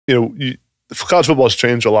college football has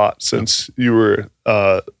changed a lot since you were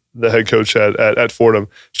the head coach at Fordham.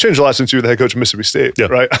 It's changed a lot since you were the head coach at Mississippi State,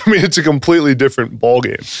 right? I mean, it's a completely different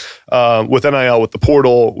ballgame. With NIL, with the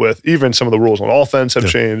portal, with even some of the rules on offense have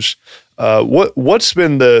changed. What's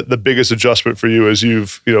been the biggest adjustment for you as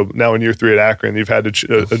you've, now in year 3 at Akron, you've had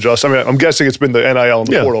to adjust? I mean, I'm guessing it's been the NIL and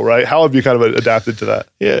the portal, right? How have you kind of adapted to that?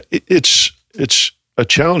 Yeah, it's a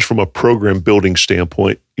challenge from a program building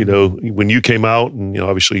standpoint. When you came out and,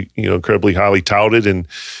 obviously, incredibly highly touted, and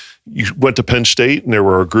you went to Penn State and there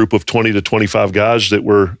were a group of 20 to 25 guys that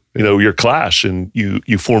were, your class, and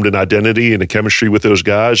you formed an identity and a chemistry with those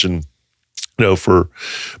guys. And, for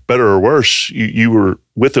better or worse, you were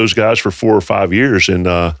with those guys for 4 or 5 years. And,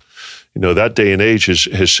 that day and age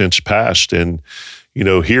has since passed. And,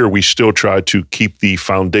 here we still try to keep the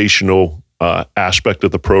foundational aspect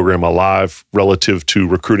of the program alive relative to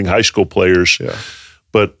recruiting high school players. Yeah.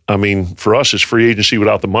 But, I mean, for us, it's free agency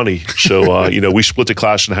without the money. So, we split the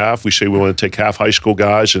class in half. We say we want to take half high school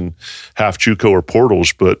guys and half JUCO or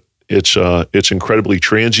portals, but it's incredibly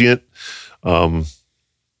transient.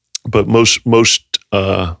 But the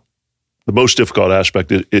most difficult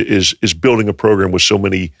aspect is building a program with so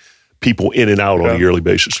many people in and out on a yearly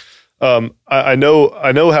basis. I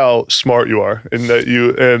know how smart you are,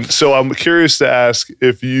 and so I'm curious to ask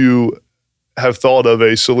if you have thought of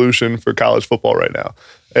a solution for college football right now,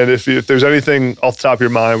 and if there's anything off the top of your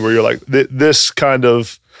mind where you're like, this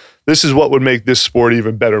is what would make this sport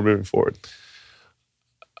even better moving forward.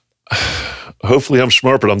 Hopefully I'm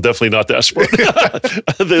smart, but I'm definitely not that smart. I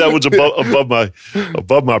think that was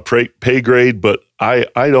above my pay grade, but I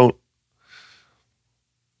don't.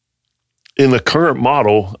 In the current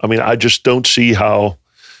model, I mean, I just don't see how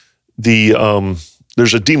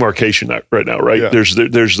there's a demarcation right now, right? Yeah.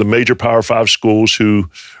 There's the major Power 5 schools who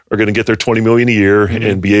are going to get their $20 million a year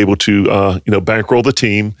and be able to bankroll the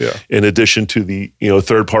team in addition to the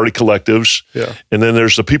third party collectives. Yeah. And then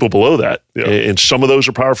there's the people below that. Yeah. And some of those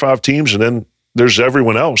are Power 5 teams, and then there's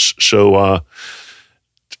everyone else. So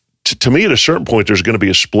to me, at a certain point, there's going to be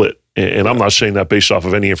a split. And I'm not saying that based off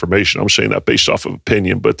of any information. I'm saying that based off of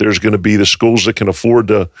opinion. But there's going to be the schools that can afford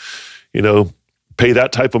to, pay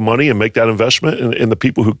that type of money and make that investment, and the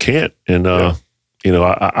people who can't. And,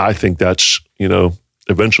 I think that's,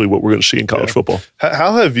 eventually what we're going to see in college football.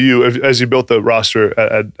 How have you, as you built the roster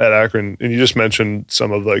at Akron, and you just mentioned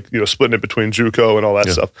some of splitting it between JUCO and all that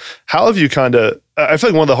stuff, how have you I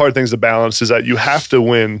feel like one of the hard things to balance is that you have to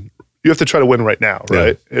win. You have to try to win right now,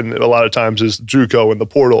 right? Yeah. And a lot of times is JUCO and the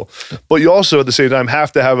portal. But you also, at the same time,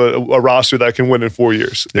 have to have a roster that can win in 4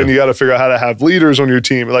 years. Yeah. And you got to figure out how to have leaders on your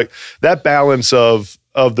team. Like, that balance of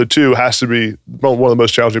the two has to be one of the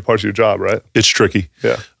most challenging parts of your job, right? It's tricky.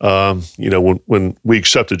 Yeah. When we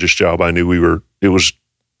accepted this job, I knew it was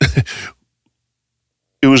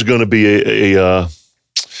going to be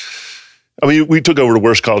we took over the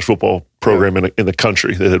worst college football program in the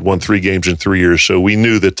country that had won 3 games in 3 years. So we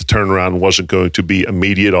knew that the turnaround wasn't going to be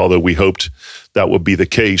immediate, although we hoped that would be the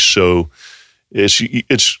case. So you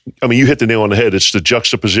hit the nail on the head. It's the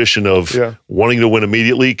juxtaposition of wanting to win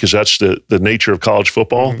immediately, because that's the nature of college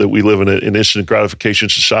football, that we live in an instant gratification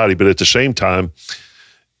society. But at the same time,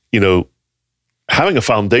 having a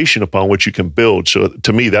foundation upon which you can build. So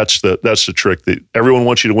to me, that's the trick. That everyone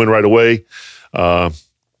wants you to win right away.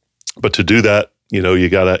 But to do that, you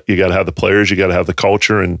gotta have the players, you gotta have the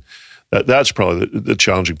culture, and that's probably the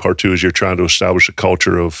challenging part too. Is you're trying to establish a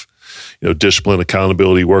culture of discipline,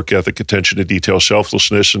 accountability, work ethic, attention to detail,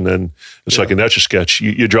 selflessness, and then it's like an Etch-a-Sketch.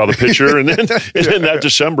 You draw the picture, and then that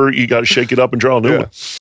December you got to shake it up and draw a new one.